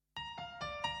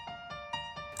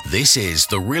This is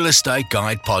the Real Estate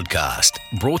Guide podcast,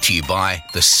 brought to you by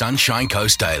the Sunshine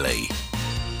Coast Daily.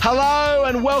 Hello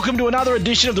and welcome to another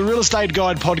edition of the Real Estate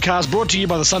Guide podcast, brought to you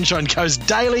by the Sunshine Coast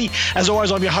Daily. As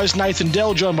always, I'm your host, Nathan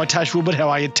Dell, joined by Tash Wilbert. How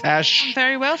are you, Tash?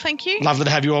 Very well, thank you. Lovely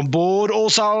to have you on board.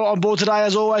 Also on board today,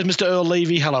 as always, Mr. Earl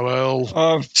Levy. Hello,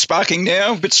 Earl. Sparking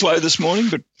now, a bit slow this morning,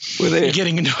 but we're there. You're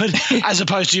getting into it, as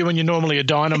opposed to you when you're normally a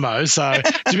dynamo. So,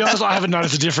 to be honest, I haven't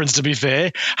noticed a difference, to be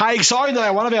fair. Hey, exciting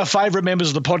today. One of our favourite members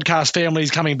of the podcast family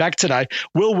is coming back today,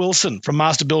 Will Wilson from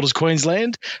Master Builders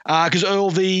Queensland. Because,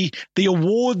 Earl, the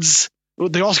awards...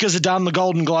 The Oscars are done, the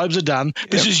Golden Globes are done.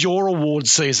 This is your awards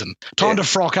season. Time to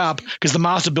frock up because the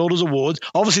Master Builders Awards,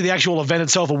 obviously the actual event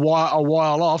itself a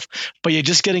while off, but you're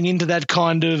just getting into that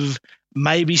kind of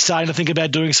maybe starting to think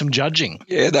about doing some judging.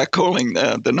 Yeah, they're calling,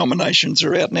 the nominations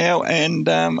are out now, and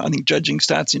I think judging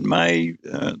starts in May.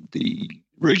 The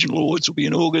regional awards will be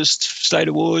in August, state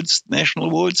awards, national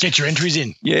awards. Get your entries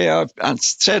in. Yeah,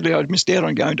 sadly I missed out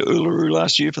on going to Uluru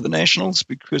last year for the nationals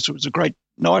because it was a great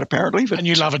night apparently. But... And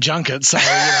you love a junket, so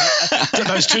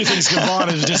those two things combined,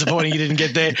 it was disappointing you didn't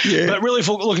get there. Yeah. But really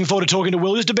looking forward to talking to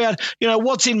Will just about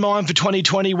what's in mind for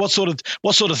 2020, what sort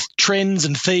of trends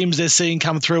and themes they're seeing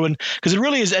come through, and because it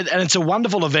really is, and it's a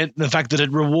wonderful event in the fact that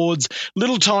it rewards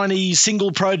little tiny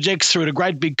single projects through to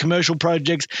great big commercial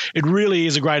projects. It really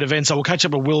is a great event. So we'll catch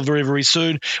up with Will very, very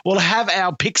soon. We'll have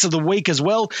our picks of the week as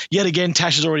well. Yet again,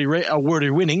 Tash is already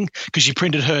winning because she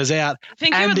printed hers out. I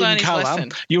think and he would in learn his colour.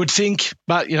 lesson. You would think,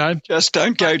 but just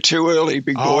don't go too early,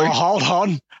 big boy. Oh,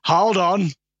 hold on.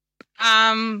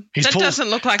 That doesn't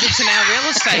look like it's in our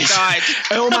real estate guide.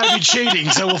 Earl may be cheating,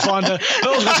 so we'll find out.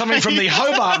 Earl's got something from the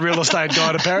Hobart Real Estate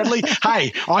Guide, apparently.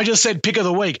 Hey, I just said pick of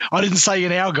the week. I didn't say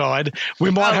in our guide. We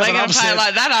might have we're an going to play upset. it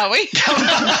like that, are we?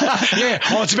 Yeah.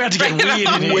 Oh, it's about to get weird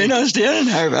in here. When I was down in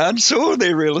Hobart, saw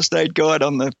their real estate guide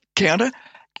on the counter,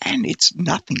 and it's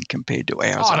nothing compared to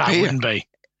ours Oh, up no, it here. wouldn't be.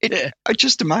 It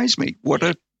just amazed me. What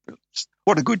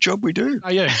a good job we do. Oh,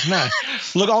 yeah, no.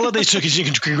 Look, I'll let these two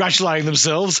continue congratulating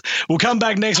themselves. We'll come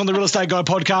back next on the Real Estate Guide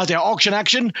podcast, our auction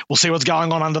action. We'll see what's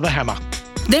going on under the hammer.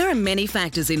 There are many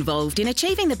factors involved in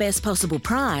achieving the best possible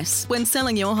price when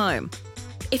selling your home.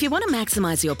 If you want to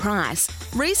maximise your price,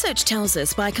 research tells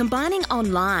us by combining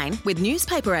online with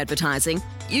newspaper advertising,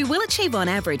 you will achieve on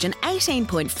average an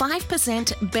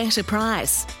 18.5% better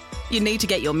price. You need to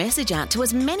get your message out to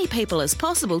as many people as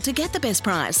possible to get the best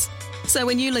price. So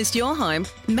when you list your home,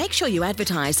 make sure you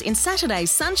advertise in Saturday's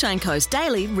Sunshine Coast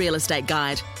Daily Real Estate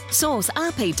Guide. Source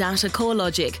RP Data Core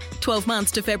Logic. 12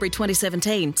 months to February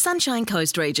 2017. Sunshine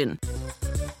Coast region.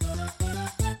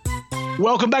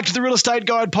 Welcome back to the Real Estate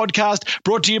Guide podcast,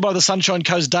 brought to you by the Sunshine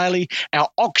Coast Daily, our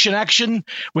auction action.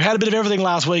 We had a bit of everything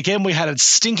last weekend. We had it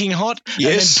stinking hot and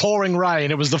then pouring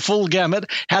rain. It was the full gamut.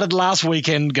 How did last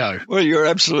weekend go? Well, you're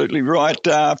absolutely right.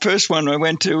 First one I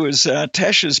went to was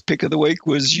Tash's pick of the week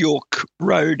was York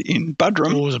Road in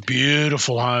Buderim. Oh, it was a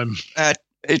beautiful home.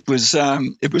 It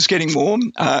was getting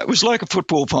warm. It was like a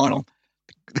football final.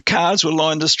 The cars were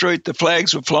lined the street. The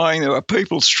flags were flying. There were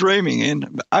people streaming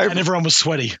in. And everyone was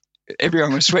sweaty.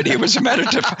 Everyone was sweaty. It was a matter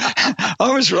of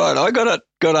I was right. I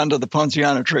got under the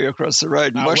Pontiana tree across the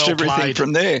road and watched everything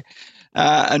from there.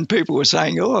 And people were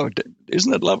saying, "Oh,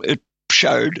 isn't it lovely?" It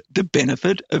showed the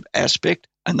benefit of aspect,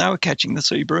 and they were catching the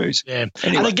sea breeze. Yeah.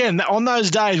 Anyway. And again, on those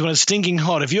days when it's stinking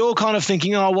hot, if you're kind of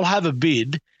thinking, "Oh, we'll have a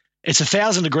bid," it's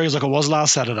 1,000 degrees like it was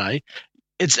last Saturday.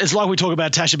 It's like we talk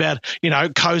about, Tash, about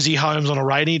cozy homes on a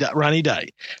rainy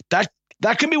day.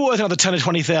 That can be worth another $10,000 to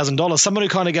 $20,000. Someone who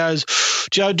kind of goes,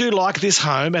 "Joe, I do like this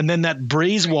home," and then that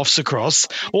breeze wafts across.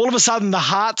 All of a sudden, the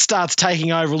heart starts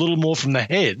taking over a little more from the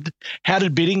head. How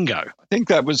did bidding go? I think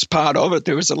that was part of it.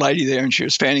 There was a lady there, and she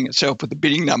was fanning herself with the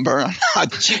bidding number.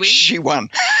 Did she win? She won.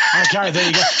 Okay, there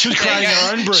you go. She was creating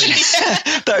her own breeze.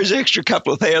 Those extra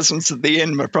couple of thousands at the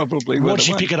end were probably What did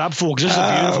she pick it up for? Because it's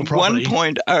a beautiful property.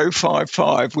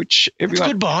 1.055, which everyone,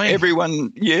 good buying.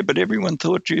 but everyone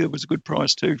thought, gee, it was a good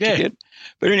price too to get.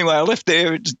 But anyway, I left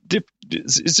there,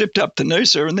 zipped up to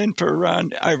Noosa, and then for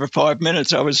over 5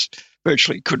 minutes, I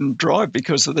virtually couldn't drive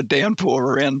because of the downpour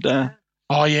around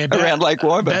around Lake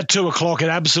Wyburn. About 2 o'clock, it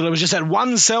was just that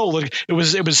one cell. It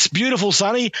was beautiful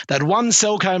sunny. That one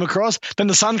cell came across. Then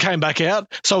the sun came back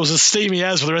out, so it was as steamy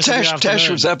as for the rest of the afternoon. Tash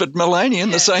was up at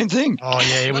Melanian, the same thing. Oh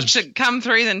yeah, it was. Watched it come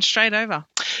through, then straight over.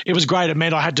 It was great. It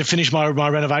meant I had to finish my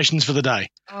renovations for the day.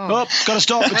 Oh, got to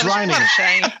stop. It's raining. What a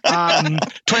shame.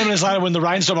 20 minutes later, when the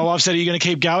rain stopped, my wife said, "Are you going to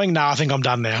keep going?" No, I think I'm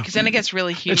done now. Because then it gets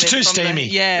really humid. It's too steamy.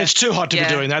 It's too hot to be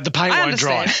doing that. The paint won't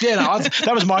dry. Yeah, no,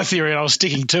 that was my theory, and I was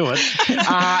sticking to it.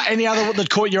 Any other that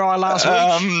caught your eye last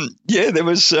week? Yeah, there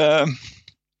was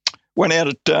one out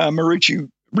at Marucci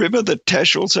river that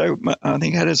Tash also, I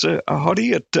think, had as a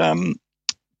hottie at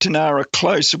Tanara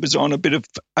Close. It was on a bit of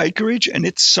acreage, and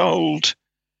it sold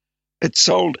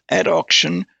at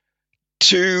auction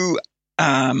to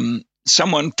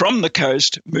someone from the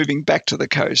coast moving back to the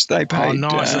coast. They paid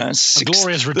nice. A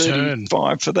glorious return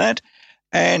for that.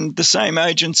 And the same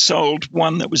agent sold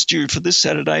one that was due for this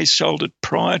Saturday, sold it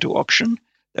prior to auction.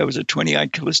 That was a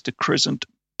 28 Callista Crescent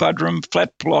Budrum,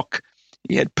 flat block.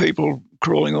 He had people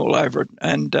crawling all over it,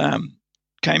 and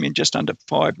came in just under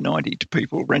 $590 to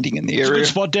people renting in the area. It's a good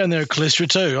spot down there at Callista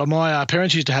too. My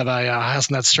parents used to have a house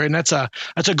in that street, and that's a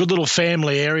good little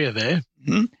family area there.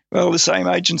 Mm-hmm. Well, the same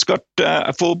agent's got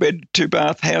a 4-bed,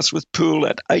 2-bath house with pool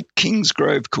at 8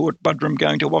 Kingsgrove Court, Budrum,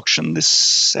 going to auction this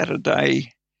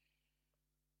Saturday.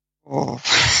 Oh.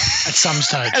 At some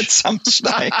stage. At some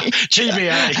stage.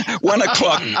 GBA. 1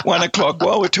 o'clock.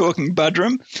 While we're talking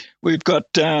Budrum, we've got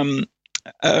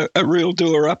a real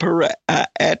door-upper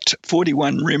at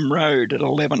 41 Rim Road at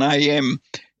 11 a.m.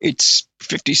 It's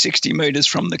 50, 60 metres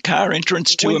from the car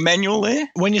entrance to Emmanuel there.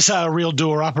 When you say a real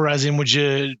door-upper, as in would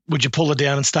you pull it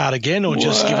down and start again, or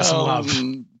just give it some love?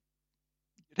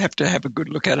 You'd have to have a good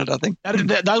look at it, I think.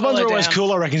 Those ones are always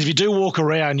cool, I reckon. If you do walk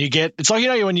around, it's like,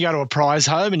 when you go to a prize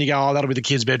home and you go, oh, that'll be the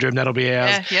kids' bedroom, that'll be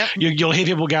ours. Yeah, yep. You'll hear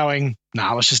people going,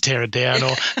 no, let's just tear it down,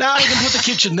 or no, we can put the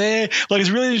kitchen there. Like, it's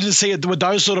really interesting to see it with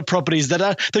those sort of properties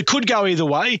that could go either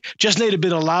way, just need a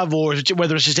bit of love, or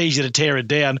whether it's just easier to tear it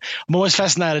down. I'm always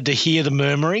fascinated to hear the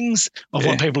murmurings of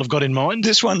what people have got in mind.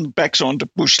 This one backs onto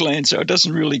bushland, so it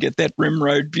doesn't really get that Rim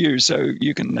Road view, so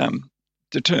you can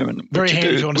determine very what handy to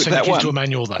do if you want to send the kids to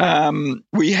Emmanuel, though.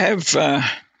 We have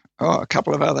a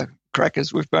couple of other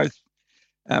crackers. We've both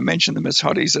mentioned them as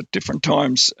hotties at different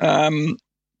times.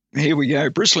 Here we go,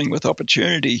 bristling with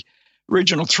opportunity.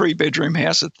 Regional 3-bedroom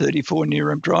house at 34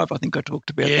 Neeram Drive. I think I talked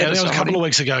about that. Yeah, that was a couple of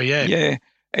weeks ago, yeah. Yeah.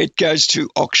 It goes to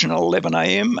auction at 11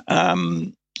 a.m. So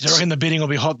I reckon the bidding will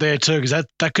be hot there too, because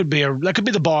that could be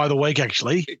the buy of the week,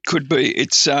 actually. It could be.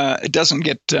 It doesn't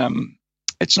get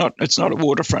it's not a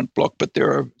waterfront block, but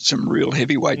there are some real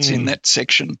heavyweights in that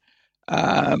section.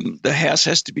 The house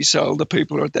has to be sold. The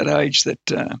people are at that age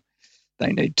that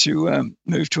they need to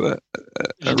move to a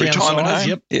retirement home.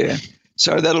 Yep. Yeah.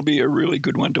 So that'll be a really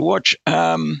good one to watch.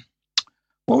 What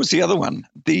was the other one?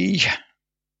 The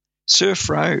Surf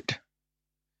Road,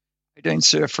 18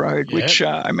 Surf Road, which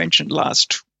I mentioned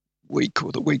last week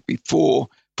or the week before.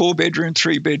 4-bedroom,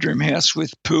 3-bedroom house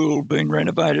with pool being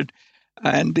renovated.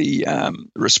 And the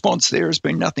response there has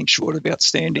been nothing short of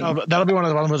outstanding. That'll be one of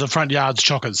the ones with the front yard's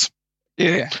chockers.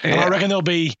 Yeah. And I reckon it'll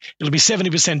be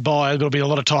 70% buyers, but there'll be a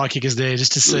lot of tire kickers there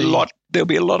just to see. There'll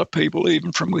be a lot of people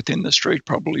even from within the street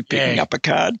probably picking up a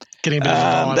card. Getting a bit of a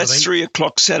vibe, that's 3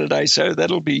 o'clock Saturday, so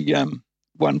that'll be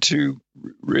one to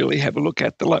really have a look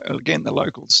at. The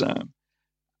locals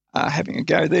are having a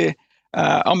go there.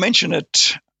 I'll mention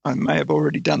it. I may have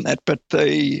already done that, but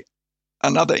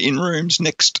another in-rooms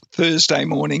next Thursday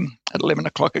morning at 11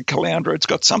 o'clock at Caloundra. It's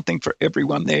got something for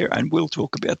everyone there, and we'll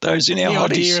talk about those in our hotties. Any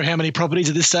idea of how many properties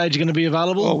at this stage are going to be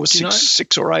available? Oh,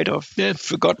 6 or 8 I've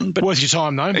forgotten. But worth your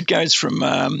time, though. It goes from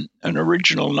an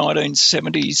original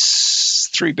 1970s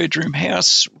 3-bedroom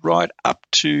house right up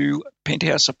to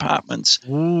penthouse apartments.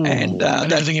 Ooh, and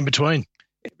everything in between.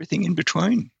 Everything in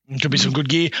between. It could be some good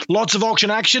gear. Lots of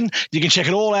auction action. You can check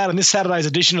it all out in this Saturday's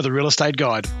edition of the Real Estate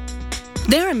Guide.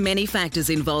 There are many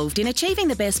factors involved in achieving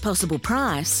the best possible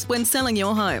price when selling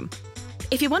your home.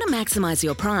 If you want to maximise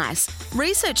your price,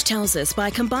 research tells us by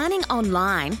combining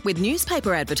online with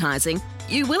newspaper advertising,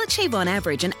 you will achieve on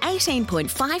average an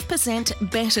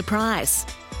 18.5% better price.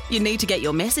 You need to get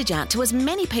your message out to as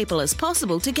many people as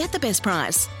possible to get the best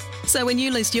price. So when you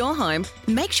list your home,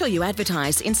 make sure you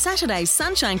advertise in Saturday's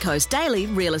Sunshine Coast Daily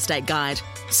Real Estate Guide.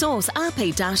 Source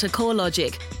RP Data Core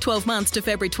Logic. 12 months to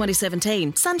February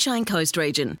 2017. Sunshine Coast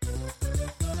region.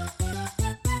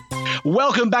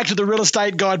 Welcome back to the Real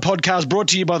Estate Guide podcast, brought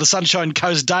to you by the Sunshine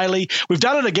Coast Daily. We've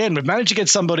done it again. We've managed to get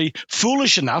somebody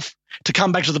foolish enough to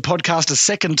come back to the podcast a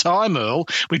second time, Earl.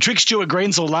 We tricked Stuart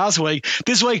Greensall last week.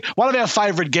 This week, one of our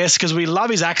favourite guests, because we love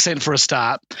his accent for a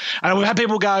start. And we've had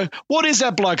people go, what is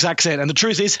that bloke's accent? And the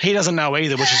truth is, he doesn't know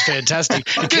either, which is fantastic.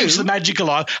 It keeps the magic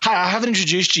alive. Hey, I haven't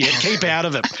introduced you yet. Keep out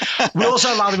of it. We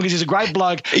also love him because he's a great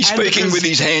bloke. He's speaking with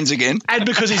his hands again. And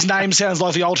because his name sounds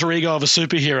like the alter ego of a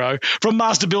superhero. From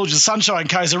Master Bilge's Sunshine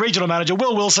Coast, the regional manager,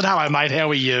 Will Wilson. Hello, mate. How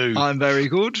are you? I'm very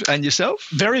good. And yourself?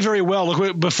 Very, very well.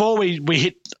 Look, before we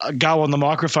hit go on the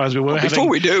microphones. Before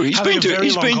we do, he's been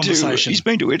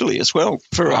to Italy as well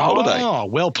for a holiday. Oh,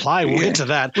 well played. We'll get to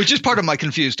that. Which is part of my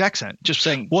confused accent. Just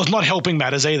saying. Well, it's not helping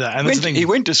matters either. And he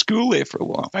went to school there for a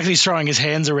while. Actually, he's throwing his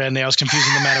hands around now. It's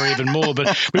confusing the matter even more.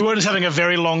 But we were just having a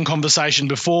very long conversation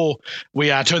before we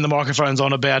turned the microphones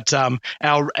on about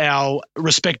our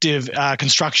respective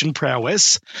construction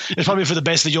prowess. It's probably for the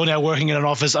best that you're now working in an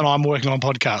office and I'm working on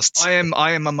podcasts.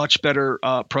 I am a much better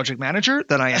project manager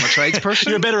than I am a tradesperson.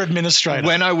 You're a better administrator.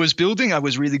 When I was building, I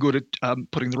was really good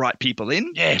at putting the right people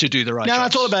in to do the right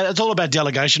jobs. No, it's all about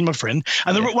delegation, my friend.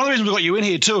 And one of the reasons we got you in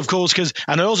here too, of course,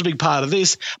 and Earl's a big part of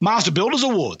this, Master Builders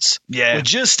Awards. Yeah. We're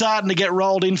just starting to get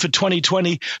rolled in for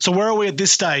 2020. So where are we at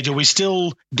this stage? Are we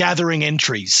still gathering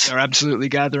entries? We're absolutely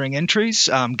gathering entries,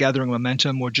 gathering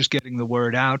momentum. We're just getting the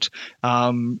word out.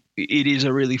 It is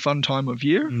a really fun time of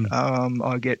year.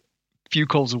 I get few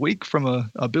calls a week from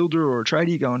a builder or a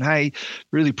tradie going, hey,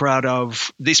 really proud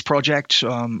of this project.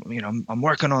 I'm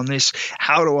working on this.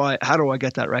 How do I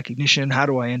get that recognition? How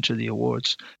do I enter the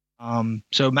awards?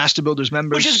 So Master Builders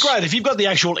members. Which is great if you've got the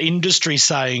actual industry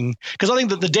saying, because I think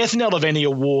that the death knell of any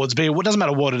awards, it doesn't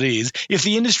matter what it is, if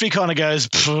the industry kind of goes,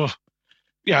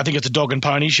 I think it's a dog and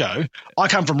pony show. I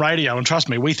come from radio, and trust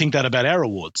me, we think that about our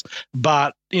awards.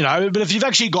 But if you've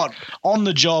actually got on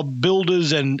the job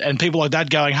builders and people like that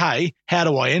going, hey, how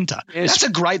do I enter? That's a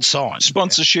great sign.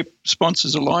 Sponsorship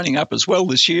sponsors are lining up as well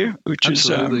this year, which is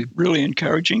really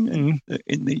encouraging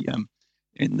in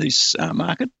this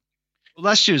market. Well,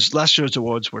 last year's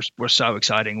awards were so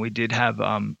exciting. We did have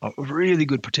a really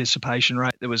good participation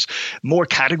rate. There was more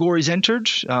categories entered.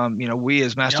 We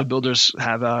as Master Builders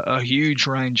have a huge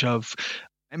range of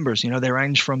members. They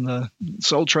range from the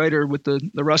sole trader with the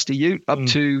rusty ute up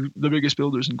to the biggest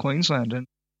builders in Queensland.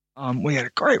 And we had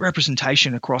a great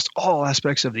representation across all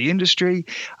aspects of the industry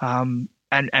and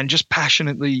just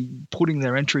passionately putting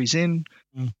their entries in.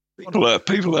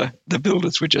 The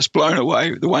builders were just blown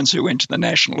away. The ones who went to the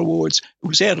national awards, it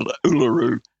was out of the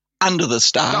Uluru, under the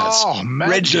stars,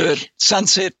 red dirt,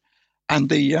 sunset. And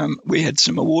we had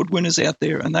some award winners out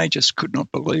there, and they just could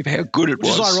not believe how good it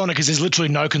was. Which is ironic because there's literally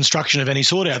no construction of any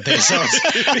sort out there. So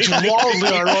it's wildly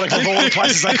ironic of all the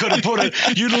places they could have put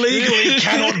it. You legally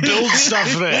cannot build stuff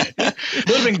there. They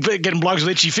would have been getting blokes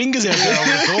with itchy fingers out there, I would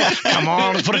have thought. Come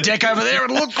on, let's put a deck over there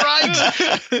and look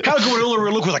great. How good would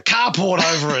Uluru look with a carport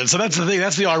over it? So that's the thing.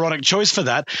 That's the ironic choice for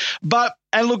that.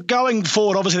 And look, going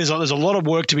forward, obviously there's a lot of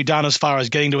work to be done as far as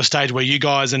getting to a stage where you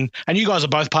guys, and you guys are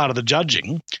both part of the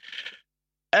judging.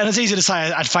 And it's easy to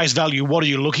say at face value, what are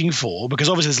you looking for? Because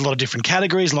obviously there's a lot of different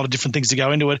categories, a lot of different things to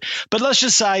go into it. But let's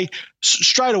just say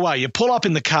straight away, you pull up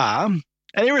in the car,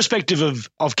 and irrespective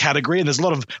of category, and there's a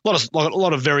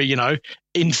lot of very,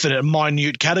 infinite,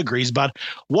 minute categories. But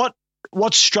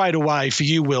what's straight away for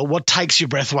you, Will? What takes your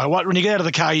breath away? When you get out of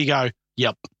the car, you go,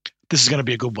 yep, this is going to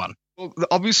be a good one. Well,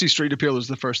 obviously street appeal is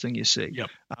the first thing you see. Yep.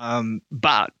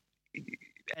 But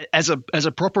as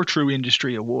a proper true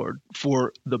industry award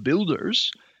for the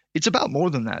builders, it's about more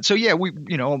than that. So yeah,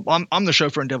 I'm the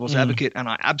chauffeur and devil's advocate, and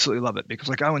I absolutely love it because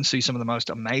I go and see some of the most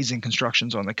amazing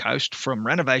constructions on the coast, from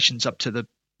renovations up to the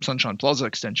Sunshine Plaza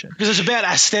extension. Because it's about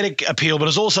aesthetic appeal, but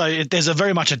it's also there's a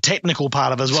very much a technical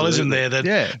part of it as well, isn't there?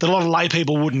 That a lot of lay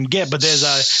people wouldn't get, but there's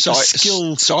a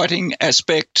skill, siting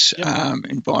aspect,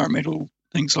 environmental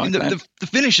things like that. The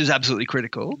finish is absolutely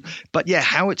critical, but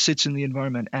how it sits in the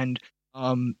environment and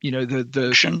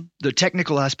the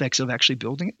technical aspects of actually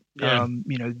building it. Yeah.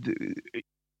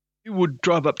 You would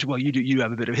drive up to, you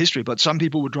have a bit of history, but some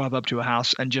people would drive up to a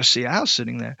house and just see a house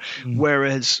sitting there.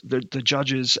 Whereas the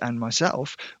judges and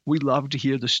myself, we love to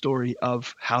hear the story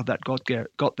of how that got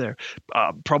there.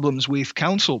 Problems with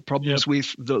council, problems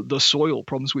with the soil,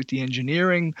 problems with the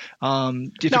engineering,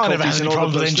 difficulties. No one ever has any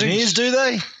problems with engineers, do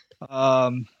they?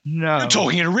 No. You're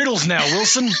talking in riddles now,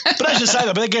 Wilson. But as you say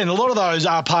that, but again, a lot of those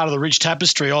are part of the rich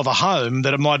tapestry of a home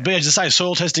that it might be. As you say,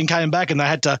 soil testing came back and they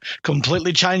had to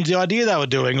completely change the idea they were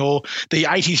doing, or the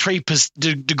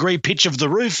 83-degree pitch of the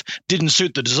roof didn't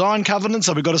suit the design covenant,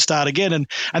 so we've got to start again.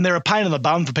 And they're a pain in the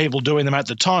bum for people doing them at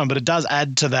the time, but it does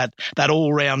add to that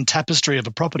all-round tapestry of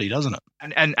a property, doesn't it?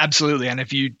 And absolutely. And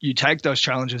if you take those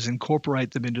challenges,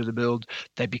 incorporate them into the build,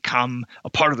 they become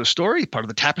a part of the story, part of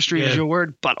the tapestry is your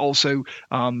word, but also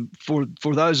for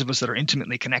those of us that are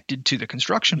intimately connected to the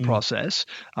construction process,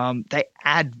 they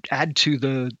add to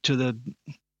the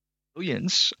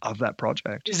brilliance of that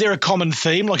project. Is there a common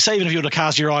theme? Like, say, even if you were to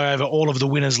cast your eye over all of the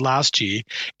winners last year,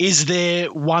 is there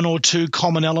one or two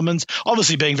common elements?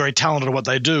 Obviously, being very talented at what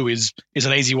they do is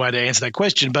an easy way to answer that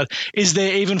question. But is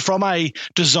there, even from a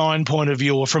design point of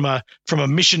view or from a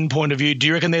mission point of view, do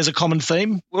you reckon there's a common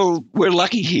theme? Well, we're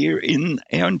lucky here in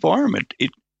our environment.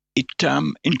 it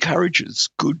encourages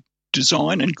good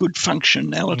design and good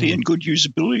functionality and good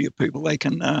usability of people. They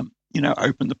can,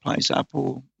 open the place up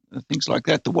or things like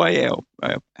that. The way our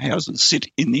houses sit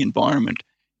in the environment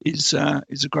is a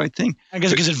great thing. I guess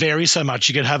because it varies so much.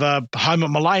 You could have a home at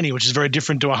Mullaney, which is very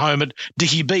different to a home at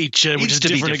Dickey Beach, which is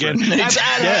different again.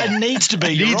 It needs to be.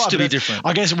 It needs to be different.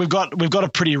 I guess we've got a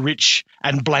pretty rich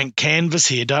and blank canvas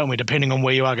here, don't we? Depending on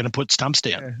where you are going to put stumps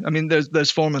down. Yeah. I mean,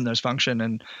 there's form and there's function,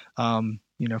 and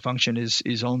function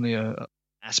is only a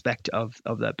aspect of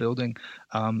that building.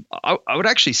 I would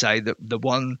actually say that the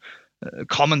one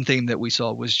common theme that we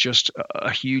saw was just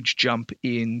a huge jump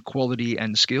in quality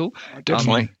and skill.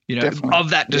 Definitely.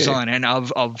 Of that design and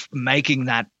of making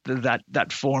that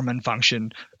form and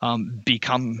function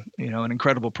become, an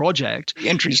incredible project. The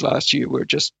entries last year were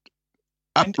just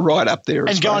right up there.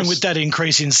 And going with that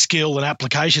increase in skill and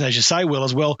application, as you say, Will,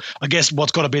 as well, I guess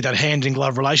what's got to be that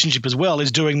hand-in-glove relationship as well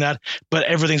is doing that, but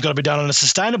everything's got to be done in a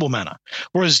sustainable manner.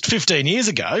 Whereas 15 years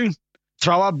ago,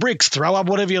 throw up bricks, throw up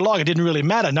whatever you like. It didn't really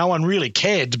matter. No one really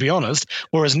cared, to be honest.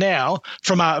 Whereas now,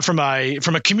 from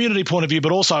a community point of view,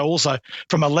 but also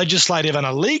from a legislative and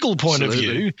a legal point of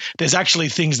view, there's actually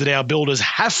things that our builders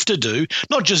have to do,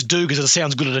 not just do because it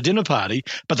sounds good at a dinner party,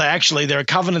 but there are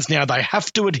covenants now they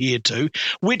have to adhere to,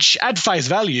 which at face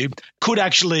value could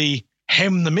actually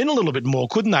hem them in a little bit more,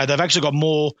 couldn't they? They've actually got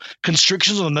more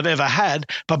constrictions on them than they've ever had,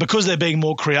 but because they're being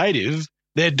more creative,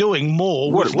 they're doing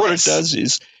more with less. What it does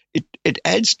is it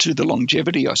adds to the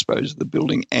longevity, I suppose, of the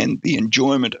building and the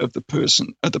enjoyment of the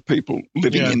people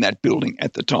living in that building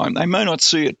at the time. They may not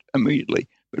see it immediately,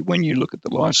 but when you look at the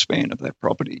lifespan of that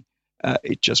property,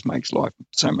 it just makes life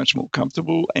so much more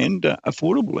comfortable and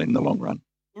affordable in the long run.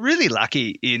 We're really lucky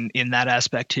in that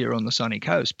aspect here on the sunny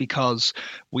coast because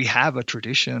we have a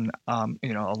tradition, a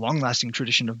long-lasting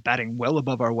tradition of batting well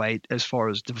above our weight as far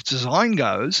as the design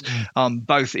goes,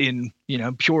 both in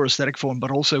pure aesthetic form,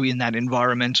 but also in that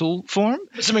environmental form.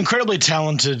 Some incredibly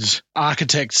talented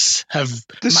architects have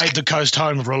made the coast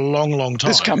home for a long, long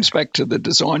time. This comes back to the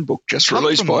design book just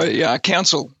released by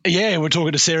council. Yeah, we were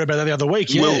talking to Sarah about that the other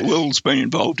week. Yeah. Will's been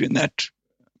involved in that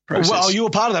process. Well, you were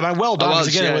part of that, mate. Well done.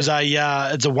 It was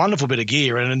it's a wonderful bit of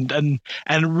gear and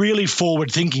really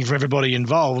forward thinking for everybody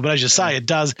involved. But as you say, it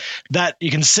does that.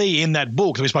 You can see in that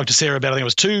book that we spoke to Sarah about. I think it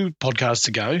was 2 podcasts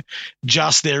ago.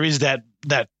 Just there is that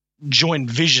joint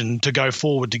vision to go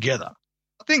forward together.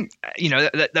 I think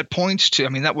that points to. I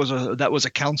mean, that was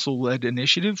a council-led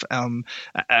initiative, and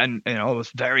I was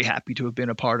very happy to have been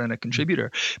a part and a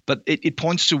contributor. But it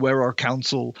points to where our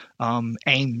council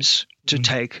aims to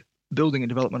take building and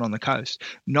development on the coast,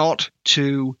 not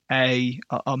to a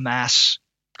mass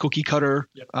cookie cutter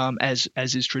as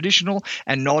is traditional,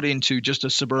 and not into just a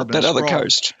suburban that sprawl. Other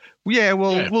coast. Yeah,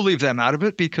 we'll leave them out of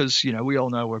it because we all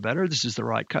know we're better. This is the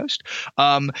right coast.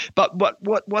 But what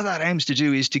that aims to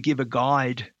do is to give a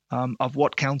guide of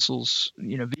what council's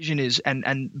vision is,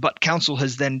 but council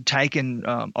has then taken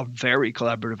a very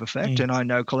collaborative effect, and I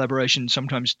know collaboration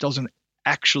sometimes doesn't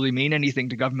actually mean anything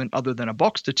to government other than a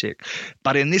box to tick.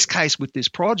 But in this case, with this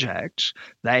project,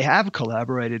 they have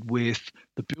collaborated with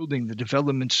the building, the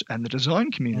development, and the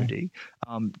design community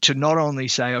to not only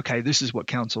say, okay, this is what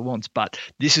council wants, but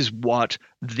this is what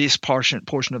this portion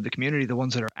of the community, the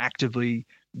ones that are actively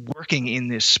working in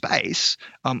this space,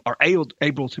 are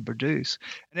able to produce.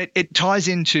 And it ties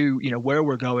into where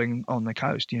we're going on the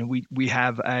coast. We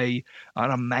have an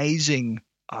amazing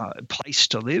place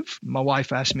to live. My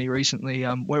wife asked me recently,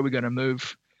 where are we going to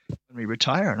move when we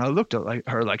retire? And I looked at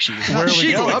her like she was, where are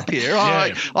we going? Up here.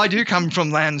 Yeah. I do come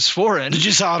from lands foreign. Did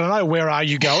you say, I don't know, where are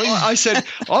you going? I said,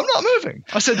 I'm not moving.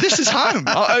 I said, this is home.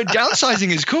 Downsizing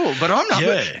is cool, but I'm not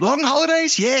moving. Long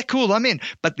holidays? Yeah, cool, I'm in.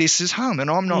 But this is home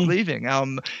and I'm not leaving.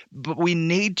 But we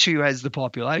need to, as the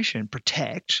population,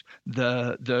 protect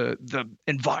the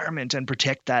environment and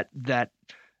protect that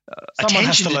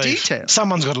attention to detail.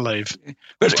 Someone's got to leave.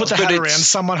 Let's put the hat around.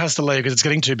 Someone has to leave because it's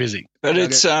getting too busy. But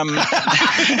it's damn it!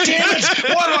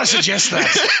 Why did I suggest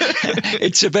that?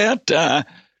 It's about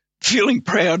feeling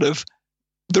proud of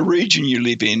the region you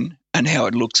live in and how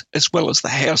it looks, as well as the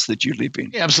house that you live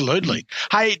in. Yeah, absolutely.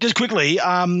 Hey, just quickly,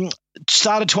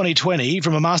 start of 2020,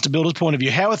 from a master builder's point of view,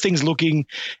 how are things looking?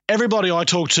 Everybody I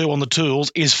talk to on the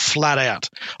tools is flat out.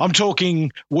 I'm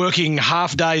talking working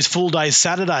half days, full days,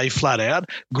 Saturday flat out.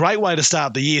 Great way to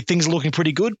start the year. Things are looking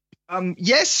pretty good.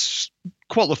 Yes,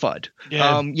 qualified.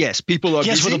 Yeah. Yes, people are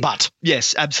busy. with a but.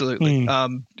 Yes, absolutely.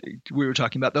 We were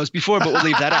talking about those before, but we'll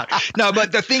leave that out. No,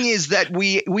 but the thing is that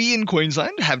we in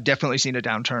Queensland have definitely seen a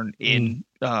downturn in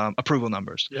approval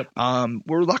numbers. Yep.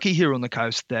 We're lucky here on the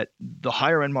coast that the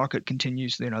higher end market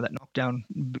continues, that knockdown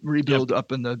rebuild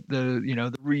up in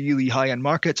the really high end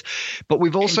markets. But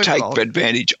we've also take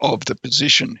advantage of the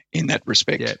position in that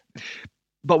respect. Yeah.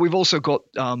 But we've also got,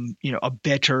 a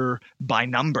better, by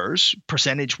numbers,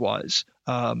 percentage-wise,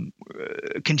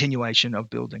 continuation of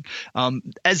building.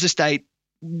 As a state,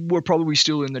 we're probably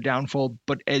still in the downfall,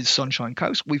 but as Sunshine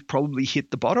Coast, we've probably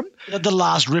hit the bottom. The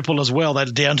last ripple as well, that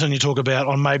downturn you talk about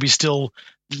on maybe still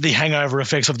the hangover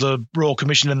effects of the Royal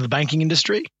Commission and the banking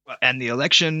industry. And the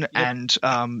election, and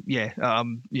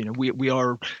we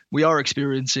are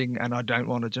experiencing, and I don't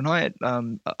want to deny it,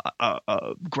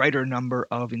 a greater number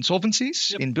of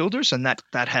insolvencies in builders, and that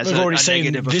has we've already seen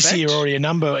negative this effect. year already a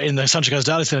number in the Sunshine Coast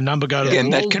data. Seen a number go to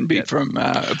and that can be from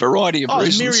a variety of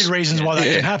reasons. There's myriad reasons why that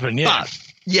can happen. Yeah. But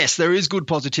yes, there is good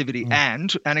positivity, and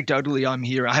anecdotally,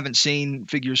 I haven't seen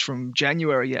figures from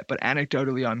January yet, but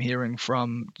anecdotally, I'm hearing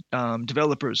from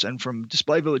developers and from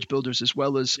display village builders as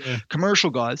well as commercial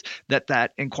guys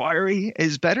that inquiry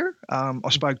is better. I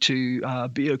spoke to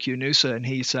BOQ Noosa, and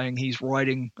he's saying he's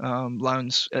writing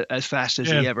loans as fast as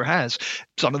he ever has.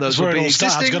 Some of those will be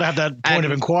existing. It's got to have that point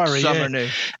of inquiry. Some are new.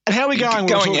 And how are we going?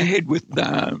 Going ahead with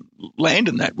land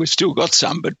and that, we've still got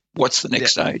some, but what's the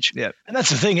next stage? Yeah, and that's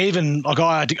the thing. Even like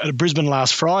I had to go to Brisbane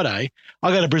last Friday.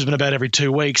 I go to Brisbane about every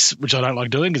 2 weeks, which I don't like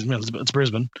doing because it's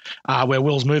Brisbane, where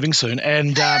Will's moving soon, and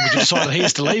we just decided he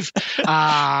has to leave.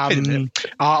 I've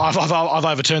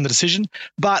overturned the decision,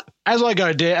 but as I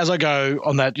go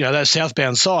on that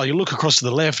southbound side, you look across to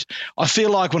the left. I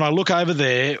feel like when I look over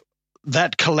there,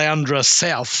 that Caloundra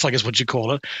South, I guess what you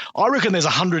call it, I reckon there's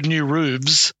 100 new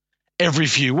roofs every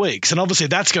few weeks. And obviously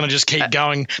that's going to just keep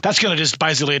going. That's going to just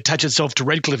basically attach itself to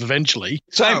Redcliffe eventually.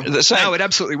 No, it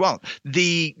absolutely won't.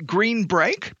 The green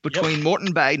break between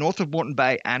Moreton Bay, north of Moreton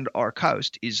Bay, and our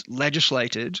coast is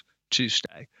legislated to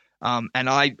stay. And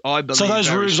I believe so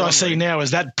those roofs strongly, I see now,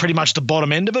 is that pretty much the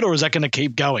bottom end of it, or is that going to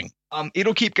keep going?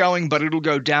 It'll keep going, but it'll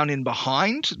go down in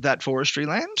behind that forestry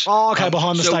land. Oh, okay,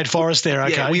 behind the state forest there,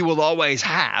 okay. Yeah, we will always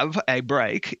have a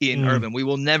break in urban. We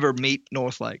will never meet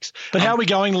North Lakes. But how are we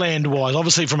going land-wise?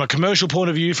 Obviously, from a commercial point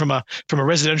of view, from a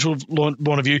residential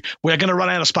point of view, we're going to run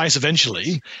out of space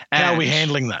eventually. How are we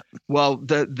handling that? Well,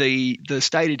 the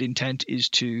stated intent is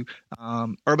to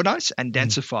urbanize and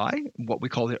densify what we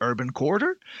call the urban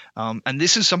corridor. And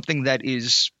this is something that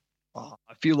is –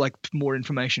 I feel like more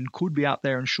information could be out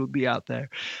there and should be out there.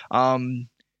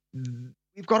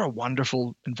 We've got a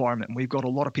wonderful environment. We've got a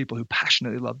lot of people who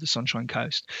passionately love the Sunshine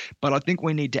Coast. But I think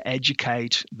we need to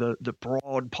educate the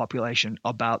broad population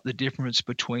about the difference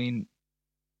between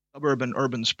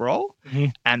suburban-urban sprawl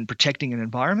and protecting an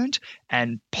environment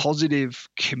and positive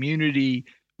community,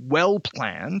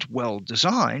 well-planned,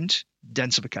 well-designed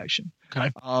densification.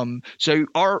 Okay. So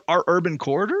our urban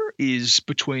corridor is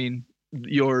between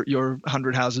your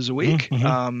 100 houses a week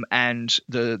and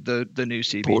the new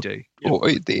CBD.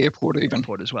 Or the airport even.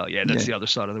 Airport as well. Yeah, that's the other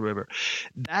side of the river.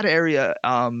 That area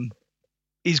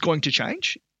is going to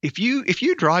change. If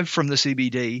you drive from the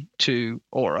CBD to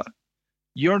Aura,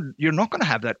 you're not going to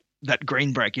have that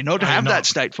green break. You're not going to have that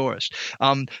state forest.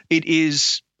 It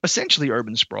is essentially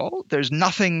urban sprawl. There's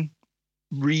nothing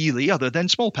really other than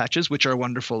small patches, which are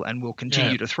wonderful and will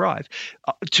continue to thrive,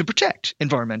 to protect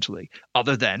environmentally,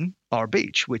 other than our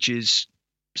beach, which is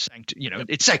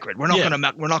it's sacred. We're not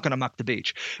going to muck the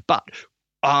beach. But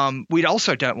we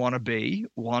also don't want to be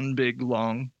one big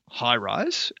long high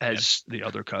rise as the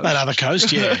other coast. That other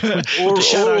coast, yeah. Or the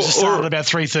shadows are starting about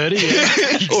 3:30.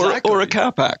 Yeah. Exactly. Or a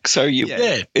car park. So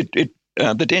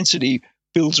the density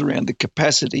builds around the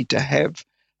capacity to have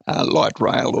light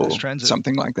rail or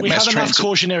something like that. We have enough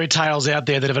cautionary tales out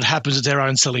there that if it happens, it's our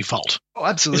own silly fault. Oh,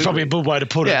 absolutely. It's probably a good way to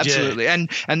put it. Absolutely. And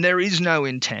there is no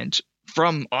intent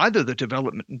from either the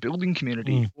development and building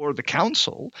community or the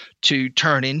council to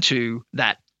turn into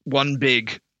that one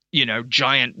big,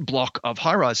 giant block of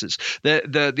high rises.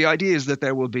 The idea is that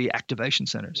there will be activation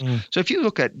centers. So if you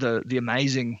look at the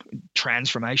amazing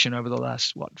transformation over the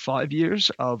last 5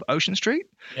 years of Ocean Street,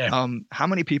 how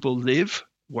many people live,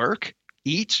 work,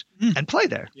 eat and play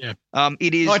there?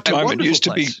 It is nighttime. A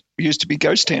wonderful It used to be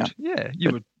ghost town.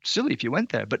 You were silly if you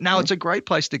went there, but now it's a great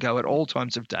place to go at all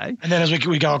times of day. And then as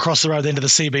we go across the road into the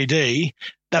CBD,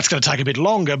 that's going to take a bit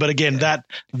longer. But again, that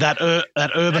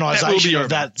urbanisation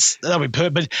that'll be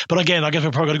perfect. But again, I guess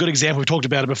we've probably got a good example. We've talked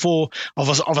about it before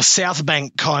of a South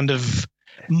Bank kind of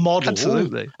model.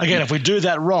 Absolutely. Again, if we do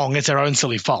that wrong, it's our own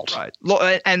silly fault.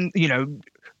 Right. And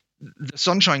the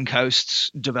Sunshine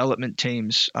Coast's development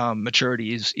team's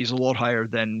maturity is a lot higher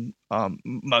than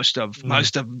most of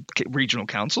regional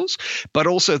councils, but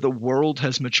also the world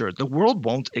has matured. The world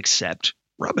won't accept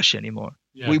rubbish anymore.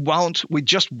 Yeah. We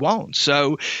just won't.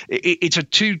 So it's a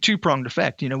two-pronged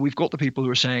effect. We've got the people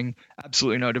who are saying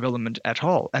absolutely no development at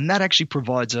all. And that actually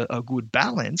provides a good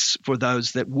balance for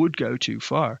those that would go too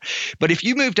far. But if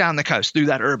you move down the coast through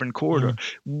that urban corridor,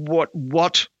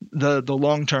 what the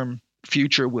long-term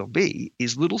future will be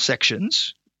is little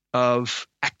sections of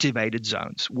activated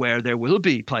zones where there will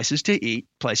be places to eat,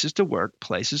 places to work,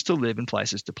 places to live, and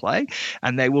places to play.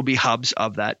 And they will be hubs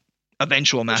of that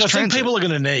eventual mass transit. I think people are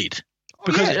going to need.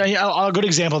 Because a good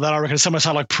example of that, I reckon, is somewhere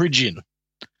like Pridgeon.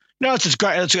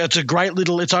 It's a great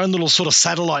its own little sort of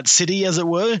satellite city, as it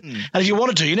were. And if you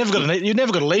wanted to, you never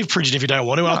got to leave Pridgeon if you don't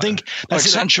want to. No. I think like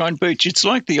Sunshine Beach, it's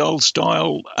like the old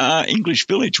style English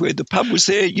village where the pub was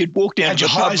there. You'd walk down to the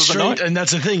pub street, of a night, and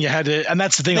that's the thing. You had to, and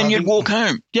that's the thing. Then you'd walk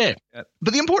home. Yeah.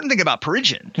 But the important thing about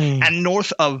Pridgeon and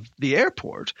north of the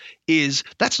airport is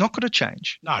that's not going to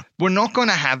change. No. We're not going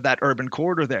to have that urban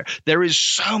corridor there. There is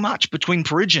so much between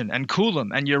Pridgeon and Coolum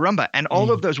and Yarrumba and all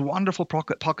of those wonderful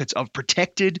pockets of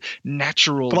protected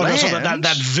natural lands.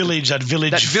 That village of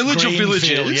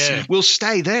villages will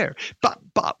stay there. But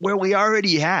where we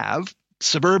already have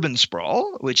suburban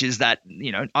sprawl, which is that,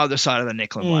 other side of the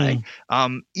Nicklin Way,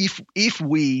 if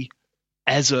we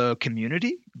as a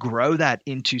community grow that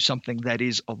into something that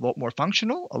is a lot more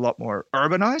functional, a lot more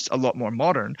urbanized, a lot more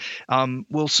modern,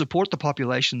 will support the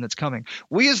population that's coming.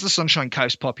 We as the Sunshine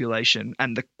Coast population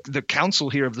and the council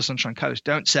here of the Sunshine Coast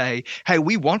don't say, hey,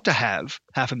 we want to have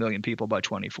 500,000 people by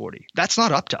 2040. That's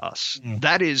not up to us.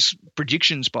 That is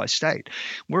predictions by state.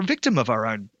 We're a victim of our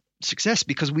own success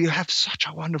because we have such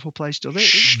a wonderful place to live.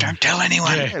 Shh, don't tell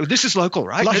anyone. Yeah, this is local,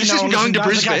 right? This isn't going to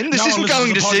Brisbane. This isn't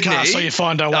going to Sydney. So you're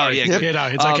fine, don't worry.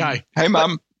 It's okay. Hey,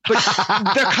 Mum. But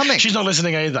they're coming. She's not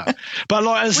listening either. But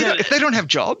like I said, if they don't have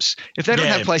jobs, if they don't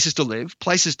have places to live,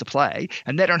 places to play,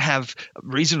 and they don't have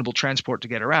reasonable transport to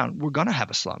get around, we're going to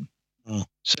have a slum.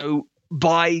 So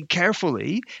by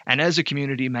carefully and as a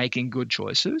community making good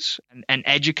choices and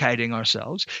educating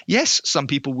ourselves, yes, some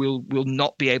people will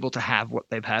not be able to have what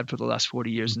they've had for the last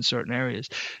 40 years in certain areas.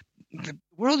 The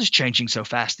world is changing so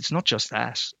fast. It's not just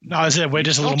us. No, we're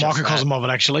just a little microcosm of it,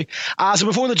 actually. So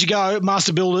before we let you go,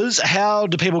 Master Builders, how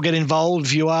do people get involved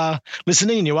if you are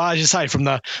listening? And you are, as you say, from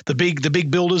the big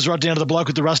builders right down to the bloke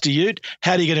with the rusty ute.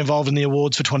 How do you get involved in the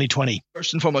awards for 2020?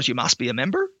 First and foremost, you must be a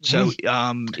member. So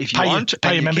if you aren't,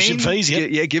 pay your membership fees.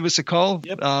 Give us a call,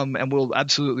 and we'll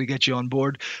absolutely get you on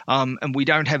board. And we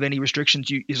don't have any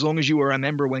restrictions. As long as you are a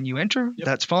member when you enter,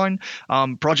 that's fine.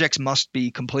 Projects must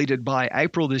be completed by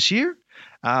April this year.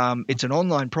 It's an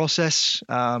online process,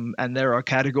 and there are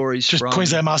categories just from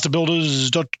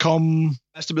QueenslandMasterBuilders.com.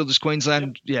 Master Builders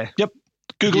Queensland, Yep.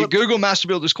 Google Master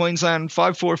Builders Queensland.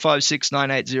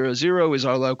 54569800 is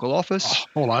our local office.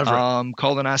 All over it.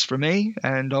 Call and ask for me,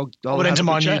 and I'll enter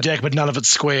my new deck, but none of it's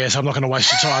square, so I'm not going to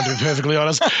waste your time, to be perfectly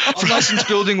honest. Unlicensed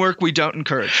building work we don't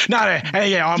encourage. No, I'm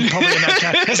probably in that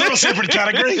category. It's not a separate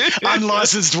category.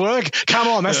 Unlicensed work. Come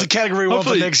on, that's the category we want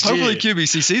for next year. Hopefully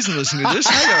QBCC isn't listening to this.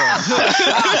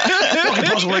 What could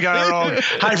possibly go wrong?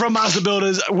 Hey, from Master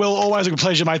Builders, Will, always a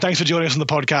pleasure, mate. Thanks for joining us on the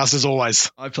podcast, as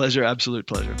always. My pleasure. Absolute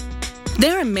pleasure.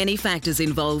 There are many factors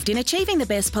involved in achieving the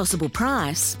best possible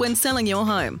price when selling your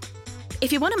home.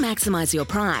 If you want to maximise your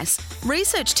price,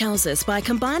 research tells us by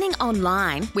combining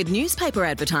online with newspaper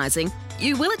advertising,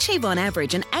 you will achieve on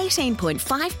average an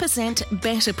 18.5%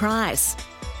 better price.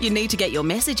 You need to get your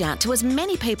message out to as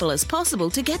many people as possible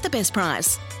to get the best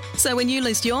price. So when you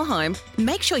list your home,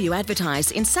 make sure you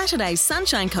advertise in Saturday's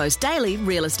Sunshine Coast Daily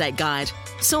Real Estate Guide.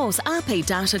 Source RP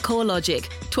Data Core Logic.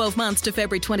 12 months to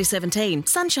February 2017.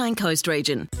 Sunshine Coast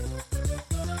region.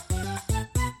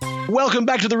 Welcome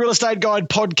back to the Real Estate Guide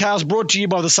podcast, brought to you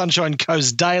by the Sunshine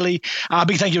Coast Daily.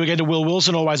 Big thank you again to Will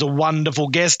Wilson, always a wonderful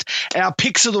guest. Our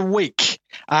picks of the week.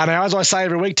 Now, as I say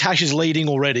every week, Tash is leading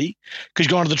already because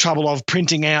she's gone to the trouble of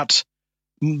printing out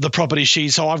the property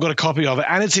so I've got a copy of it,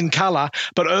 and it's in colour,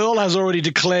 but Earl has already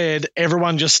declared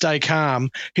everyone just stay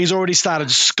calm. He's already started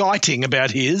skiting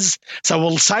about his, so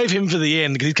we'll save him for the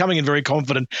end because he's coming in very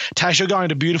confident. Tash, you're going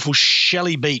to beautiful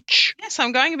Shelley Beach. Yes,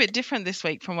 I'm going a bit different this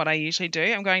week from what I usually do.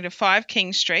 I'm going to 5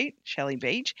 King Street, Shelley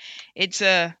Beach. It's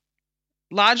a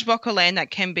large block of land that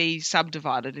can be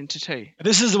subdivided into 2.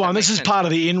 This is the one. This is part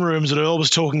of the in-rooms that Earl was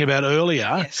talking about earlier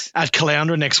at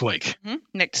Caloundra next week. Mm-hmm.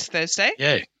 Next Thursday.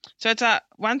 Yeah. So it's a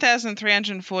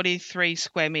 1,343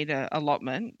 square metre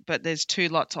allotment, but there's 2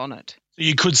 lots on it. So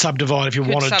you could subdivide if you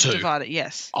wanted to. Subdivide it,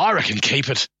 yes. I reckon keep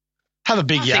it. have a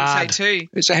big yard. I think so too.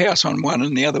 There's a house on one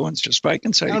and the other one's just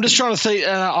vacant. So I'm just trying to think.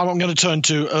 I'm going to turn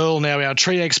to Earl now, our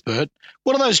tree expert.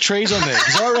 What are those trees on there?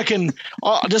 Because I reckon,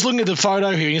 just looking at the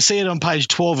photo here, you can see it on page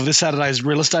 12 of this Saturday's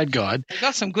real estate guide. They've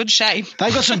got some good shape.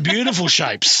 They've got some beautiful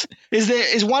shapes.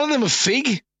 Is one of them a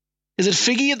fig? Is it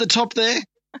figgy at the top there?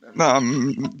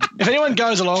 If anyone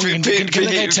goes along, can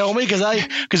they tell me? Because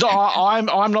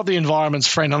I'm not the environment's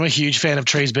friend. I'm a huge fan of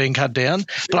trees being cut down.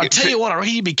 But I tell you what, I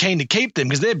reckon you'd be keen to keep them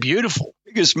because they're beautiful.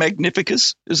 Figus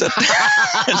magnificus? Is that?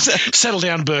 Settle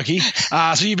down, Berkey.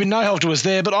 So you've been no help to us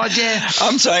there. But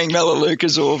I'm saying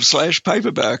Melaleucas or /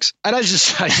 paperbacks. And I just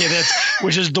say,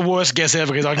 which is the worst guess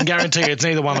ever because I can guarantee it's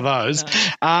neither one of those.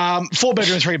 No. 4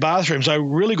 bedrooms, 3 bathrooms, so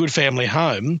really good family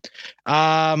home.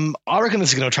 I reckon this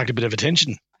is going to attract a bit of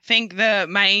attention. I think the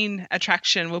main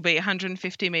attraction will be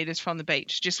 150 metres from the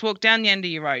beach. Just walk down the end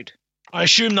of your road. I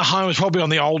assume the home is probably on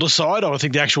the older side. I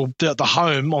think the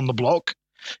home on the block,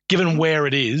 given where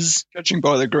it is. Judging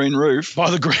by the green roof.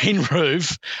 By the green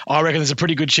roof, I reckon there's a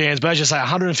pretty good chance. But as you say,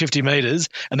 150 metres,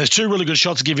 and there's 2 really good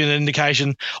shots to give you an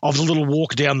indication of the little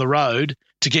walk down the road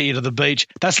to get you to the beach.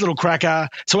 That's a little cracker.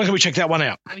 So when can we check that one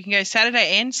out? We can go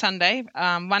Saturday and Sunday,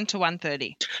 1 to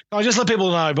 1:30. I'll just let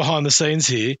people know behind the scenes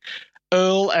here.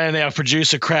 Earl and our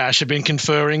producer Crash have been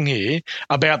conferring here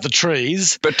about the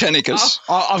trees. Botanicus.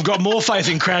 I've got more faith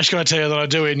in Crash, can I tell you, than I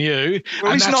do in you.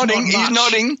 Well, he's nodding. He's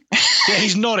nodding. Yeah,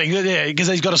 he's nodding. Yeah, because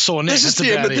he's got a sore neck. This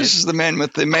is the man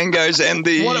with the mangoes and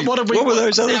the. What were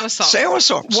those other sour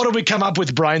socks? What did we come up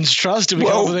with? Brains Trust.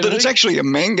 That it's actually a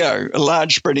mango, a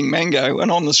large spreading mango,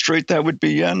 and on the street that would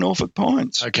be Norfolk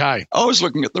Pines. Okay. I was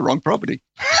looking at the wrong property.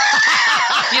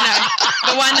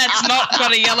 The one that's not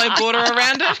got a yellow border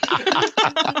around it.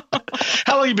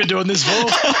 How long have you been doing this for?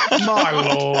 My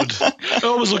Lord.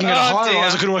 I was looking at a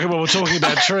high-rise. I couldn't work out what we're talking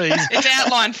about trees. It's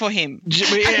outlined for him.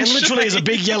 It literally is a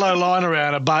big yellow line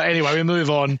around it. But anyway, we move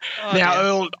on.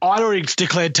 Earl, I'd already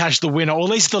declared Tash the winner, or at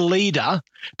least the leader,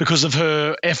 because of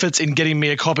her efforts in getting me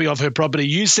a copy of her property.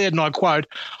 You said, and I quote,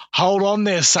 "Hold on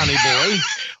there, sonny boy.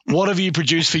 What have you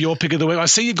produced for your pick of the week? I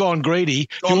see you've gone greedy.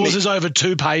 Yours is over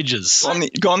 2 pages.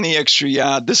 Gone the extra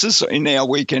yard. This is in our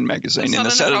weekend magazine in the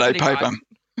Saturday paper.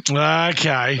 Right?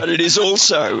 Okay, but it is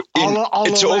also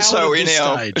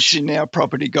it's in our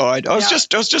property guide. I was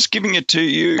just giving it to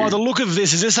you. By the look of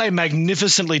this, is this a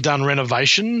magnificently done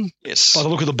renovation? Yes. By the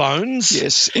look of the bones?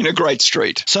 Yes, in a great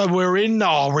street. So we're in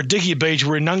Radicchia Beach.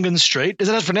 We're in Nungan Street. Is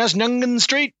that how it's pronounced? Nungan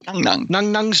Street?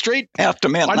 Nung Street? Out to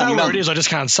Mount Nung. I know where it is. I just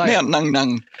can't say Mount Nung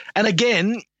Nung. And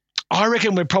again, I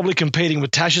reckon we're probably competing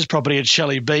with Tash's property at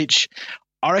Shelley Beach.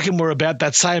 I reckon we're about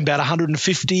that same, about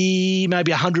 150,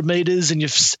 maybe 100 metres, and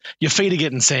your feet are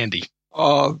getting sandy.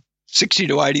 60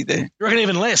 to 80 there. You reckon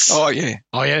even less? Oh, yeah.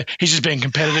 He's just being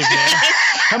competitive now.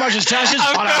 How much is Tash's?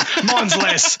 Mine's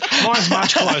less. Mine's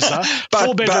much closer.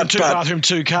 4 bedroom, 2 bathroom,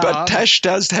 2 car. But Tash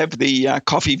does have the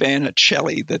coffee van at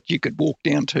Shelley that you could walk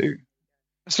down to.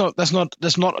 That's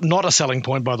not a selling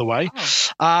point, by the way.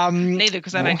 Neither,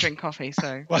 because I don't drink coffee.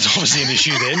 So well, that's obviously an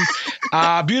issue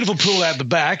then. Beautiful pool out the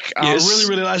back. Yes. Really,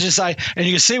 really, as you say, and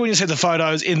you can see when you see the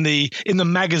photos in the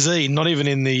magazine, not even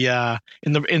in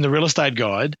the real estate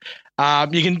guide.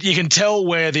 You can tell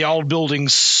where the old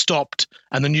buildings stopped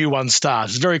and the new one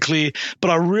starts. It's very clear. But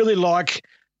I really like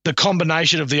the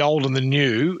combination of the old and the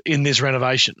new in this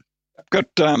renovation. They've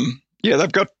got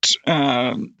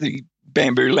the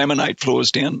bamboo laminate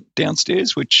floors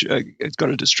downstairs, which has got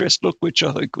a distressed look, which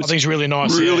I think is really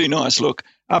nice. Really nice look.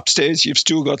 Upstairs, you've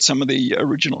still got some of the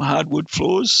original hardwood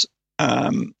floors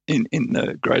in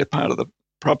the greater part of the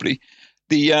property.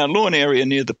 The lawn area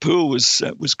near the pool was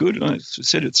good. As I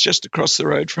said, it's just across the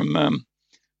road from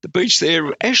the beach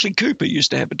there. Ashley Cooper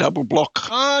used to have a double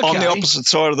block on the opposite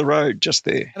side of the road just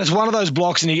there. And it's one of those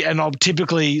blocks, and I'll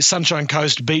typically Sunshine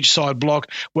Coast beachside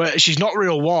block where she's not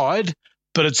real wide,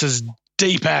 but it's as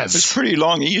deep as. It's pretty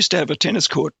long. He used to have a tennis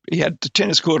court. He had the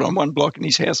tennis court on one block and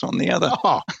his house on the other.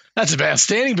 Oh, that's an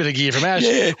outstanding bit of gear from Ash.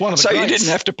 Yeah. One of the so greats. You didn't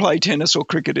have to play tennis or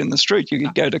cricket in the street. You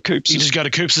could go to Coops'. You just go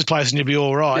to Coops' place and you'll be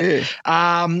all right.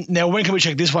 Yeah. Now, when can we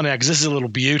check this one out? Because this is a little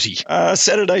beauty.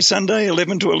 Saturday, Sunday,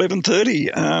 11 to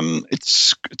 11:30.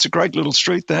 It's a great little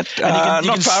street that.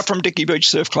 Not far from Dickey Beach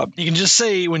Surf Club. You can just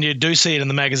see, when you do see it in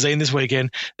the magazine this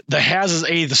weekend, the houses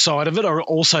either side of it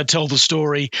also tell the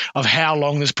story of how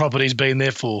long this property's been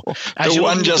there for. The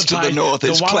one just to the north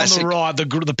is classic. The one on the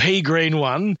right, the pea green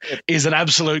one, is an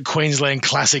absolute Queensland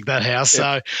classic, that house. Yep.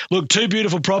 So, look, 2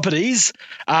 beautiful properties.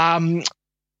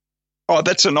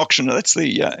 That's an auction. That's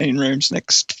the in-rooms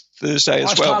next Thursday as well.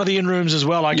 That's part of the in-rooms as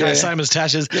well. Okay, same as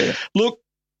Tash's. Yeah. Look,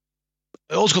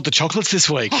 Earl's got the chocolates this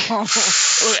week.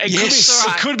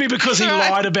 It could be because he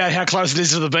lied about how close it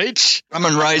is to the beach. Rum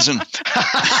and raisin.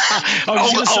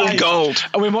 old gold.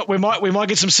 We might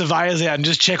get some surveyors out and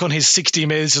just check on his 60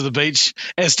 metres to the beach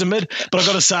estimate. But I've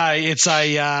got to say, it's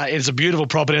a beautiful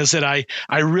property. I said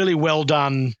a really well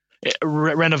done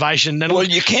renovation. Well,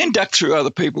 you can duck through other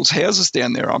people's houses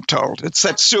down there, I'm told.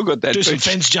 That's still got that. Do some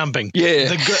fence jumping. Yeah.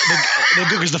 They're good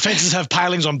because the fences have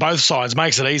palings on both sides,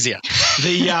 makes it easier.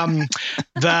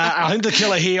 I think the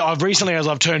killer here, I've recently, as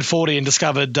I've turned 40 and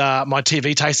discovered my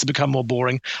TV taste has become more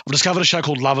boring, I've discovered a show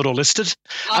called Love It or List It.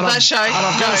 Love that show. And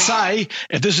I've got to say,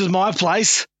 if this was my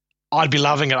place, I'd be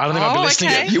loving it. I don't think I'd be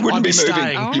listening to it. You wouldn't be moving.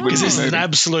 Staying because this is an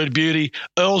absolute beauty.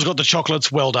 Earl's got the chocolates.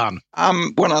 Well done.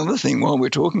 One other thing while we're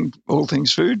talking all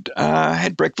things food,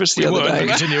 had breakfast the other day.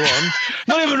 Continue on.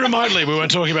 Not even remotely we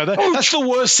weren't talking about that. That's the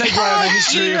worst segue in the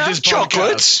history of this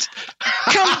chocolates.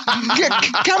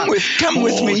 podcast. Come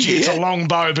with me here. It's a long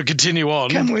bow, but continue on.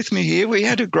 Come with me here. We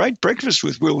had a great breakfast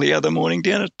with Will the other morning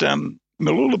down at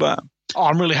Mooloolaba. Oh,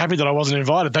 I'm really happy that I wasn't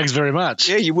invited. Thanks very much.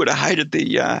 Yeah, you would have hated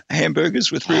the hamburgers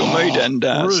with real meat and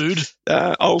rude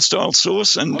old style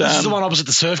sauce. And this is the one opposite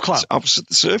the surf club. Opposite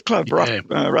the surf club,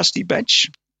 Rusty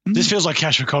Batch. This feels like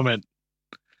cash for comment.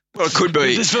 Well, it could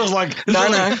be. This feels like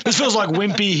This feels like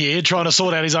Wimpy here trying to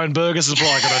sort out his own burger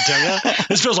supply. Can I tell you?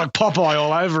 This feels like Popeye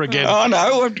all over again. Oh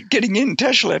no, I'm getting in.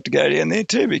 Tash will have to go down there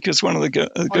too because one of the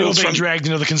girls you're being dragged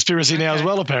into the conspiracy now as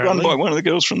well. Apparently, run by one of the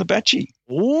girls from the Batchy.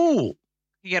 Ooh.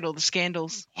 You get all the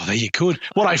scandals. Oh, there you could.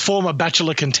 What a former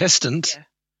Bachelor contestant. Yeah.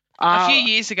 A few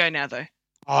years ago now, though.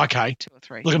 Oh, okay. 2 or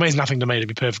 3. Look, it means nothing to me, to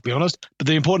be perfectly honest. But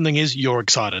the important thing is you're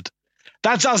excited.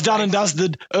 That's us done and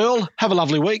dusted. Earl, have a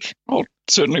lovely week. I'll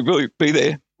certainly will be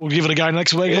there. We'll give it a go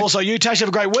next week. Yeah. Also, you, Tash, have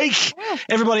a great week. Yeah,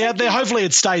 everybody out there, hopefully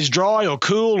it stays dry or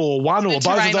cool or one or both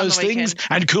of those things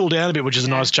and cool down a bit, which is a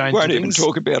nice change. Won't even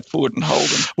talk about Ford and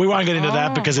Holden. We won't get into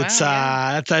that because it's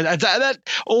that's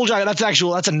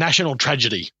a national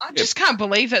tragedy. I just can't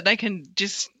believe that they can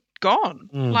just gone.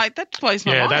 Like, that blows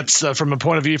my mind. Yeah, that's from a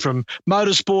point of view from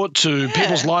motorsport to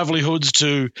people's livelihoods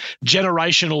to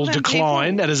generational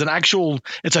decline. That is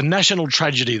it's a national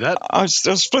tragedy, that. I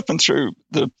was flipping through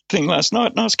the thing last night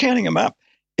and I was counting them up.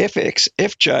 FX,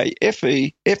 FJ,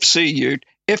 FE, FC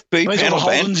FB panel all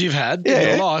the Holdens you've had in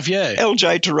your life,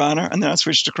 LJ Tirana, and then I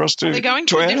switched across to Are they going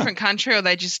to a different country or are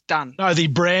they just done? No, the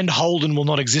brand Holden will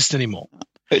not exist anymore.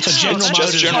 It's General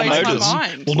Motors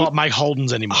will not make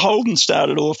Holdens anymore. Holden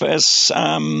started off as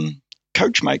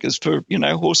coach makers for,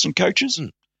 horse and coaches.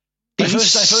 They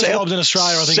first arrived in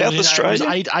Australia, I think. South Australia? It was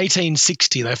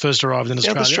 1860 they first arrived in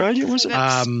Australia. South Australia, was it?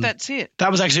 That's it.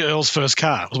 That was actually Earl's first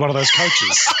car. It was one of those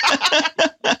coaches.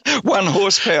 1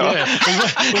 horsepower. Yeah,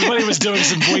 it was when he was doing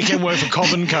some weekend work for Cobb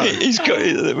 & Co.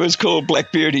 It was called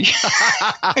Black Beauty.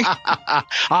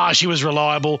 She was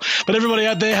reliable. But everybody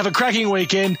out there, have a cracking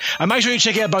weekend. And make sure you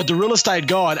check out both the Real Estate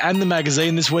Guide and the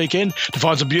magazine this weekend to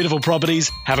find some beautiful properties.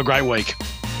 Have a great week.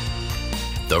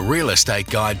 The Real Estate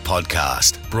Guide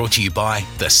podcast, brought to you by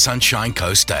the Sunshine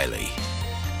Coast Daily.